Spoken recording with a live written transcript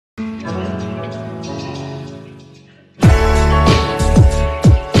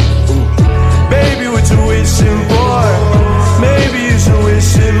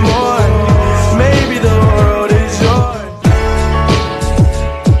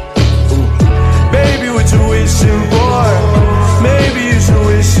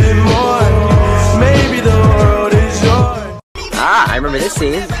remember this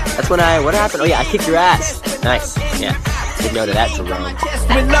scene. That's when what happened? Oh yeah, I kicked your ass. Nice. Yeah. Good note of that, Jerome.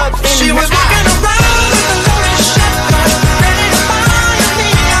 She was walking around with a loaded shotgun.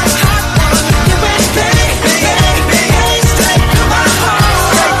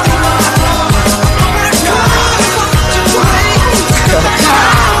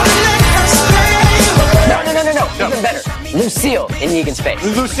 No. Even better. Lucille in Negan's face.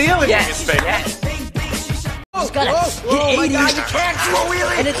 Lucille in Negan's face? Yes. Just gotta hit 80 God, you can't do a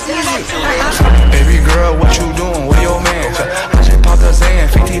wheelie. and it's easy. Baby girl, what you doing? Where your man? I just popped her saying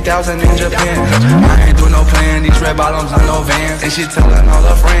 50,000 in Japan. I ain't do no plan, these red bottoms on no Vans. And she telling all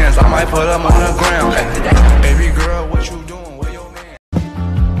her friends, I might put them on the ground. Baby girl, what you doing? Where your man?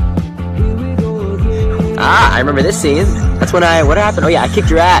 Ah, I remember this scene. That's when what happened? Oh yeah, I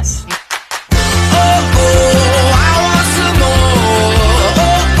kicked your ass.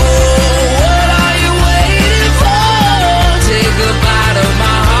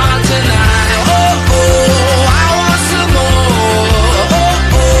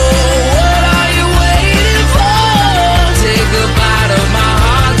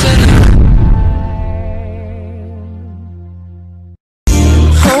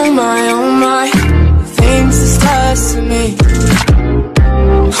 Oh my, things is touching me.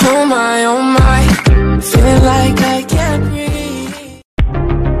 Oh my, feeling like I can't breathe.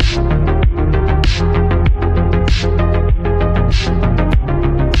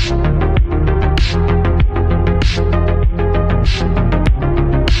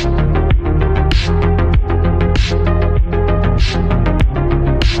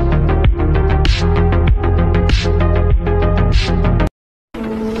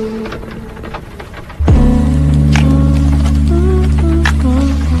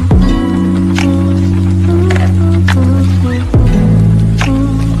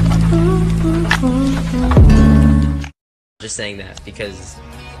 Just saying that because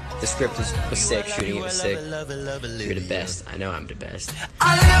the script was sick, shooting it was sick. You're the best. I know I'm the best.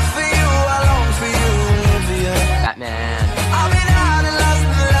 I live for you, I long for you, Olivia. Batman. I've been out and lost in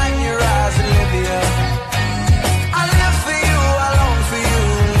the light in your eyes, Olivia. I live for you, I long for you,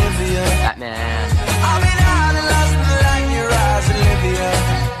 Olivia. Batman. I've been out and lost in the light in your eyes, Olivia.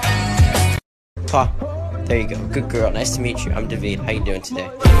 Talk. There you go. Good girl. Nice to meet you. I'm David. How you doing today?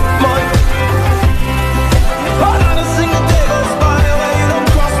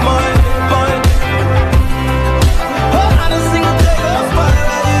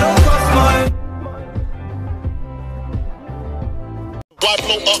 Why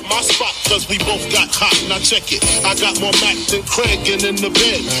blow up my spot? Cause we both got hot. Now check it. I got more Mac than Craig and in the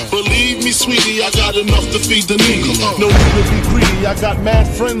bed. Believe me, sweetie, I got enough to feed the needy. No need to be greedy. I got mad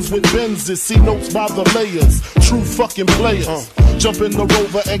friends with Benzes. See notes by the layers. True fucking players. Jump in the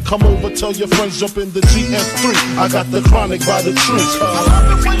Rover and come over. Tell your friends jump in the GS3. I got the chronic by the tree. I love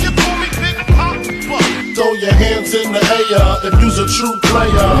it when you call me Big Papa. Throw your hands in the air if you's a true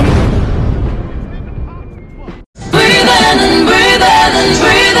player.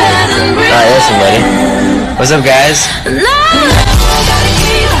 Alright, listen, buddy. What's up, guys?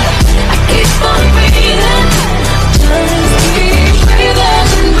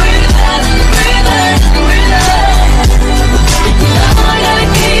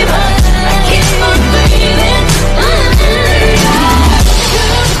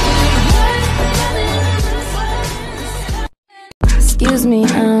 Excuse me,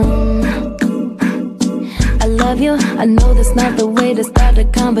 I love you. I know that's not the way to start a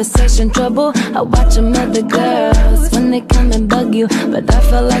conversation. Trouble, I watch them other girls when they come and bug you, but I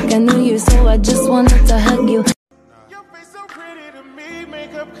felt like I knew you, so I just wanted to hug you. Your face so pretty to me,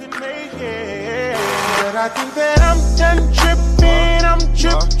 makeup could make it. But I think that I'm done tripping,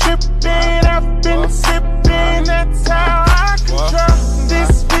 tripping. I've been sipping, that's how I control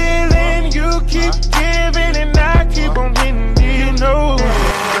this feeling you keep giving, and I keep on hitting you, know.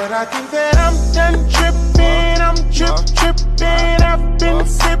 But I think that I'm done tripping, tripping.